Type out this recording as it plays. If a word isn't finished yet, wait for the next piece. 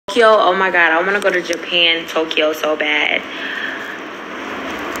Tokyo, oh my god, I want to go to Japan, Tokyo so bad.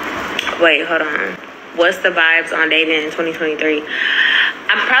 Wait, hold on. What's the vibes on dating in 2023?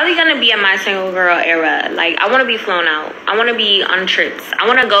 I'm probably gonna be in my single girl era. Like, I want to be flown out. I want to be on trips. I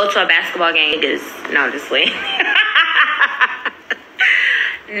want to go to a basketball game. No, just wait.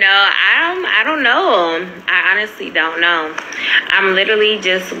 No, I don't know. I honestly don't know. I'm literally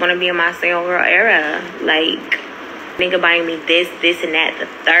just want to be in my single girl era. Like, nigga buying me this and that, the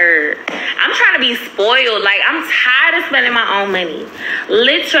third. I'm trying to be spoiled. Like, I'm tired of spending my own money.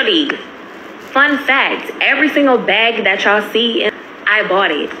 Literally. Fun fact, every single bag that y'all see, I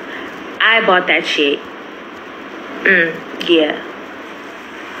bought it. I bought that shit. Yeah.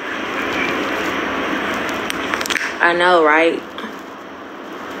 I know, right?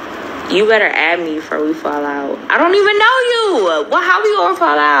 You better add me before we fall out. I don't even know you. Well, how we gonna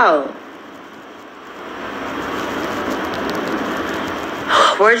fall out?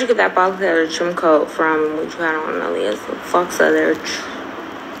 Where'd you get that box leather trim coat from? Which you had on Elias? Fox leather.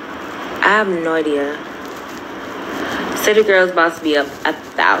 I have no idea. City Girl's about to be up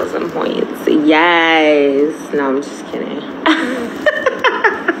 1,000 points. Yes. No, I'm just kidding.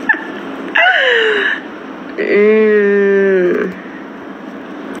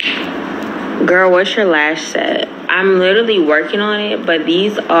 Girl, what's your lash set? I'm literally working on it, but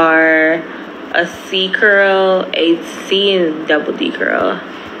these are a C curl, a C, and double D curl.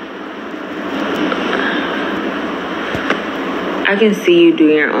 I can see you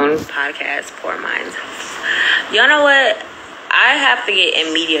doing your own podcast, poor minds. Y'all know what? I have to get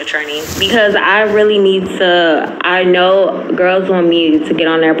in media training because I really need to. I know girls want me to get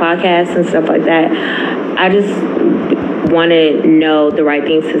on their podcasts and stuff like that. I just want to know the right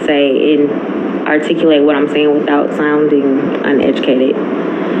things to say and articulate what I'm saying without sounding uneducated.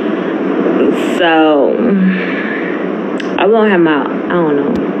 So I won't have my. I don't know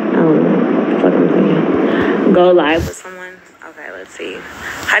what the fuck I'm saying. Go live with someone. Okay, let's see.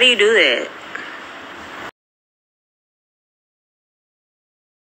 How do you do that?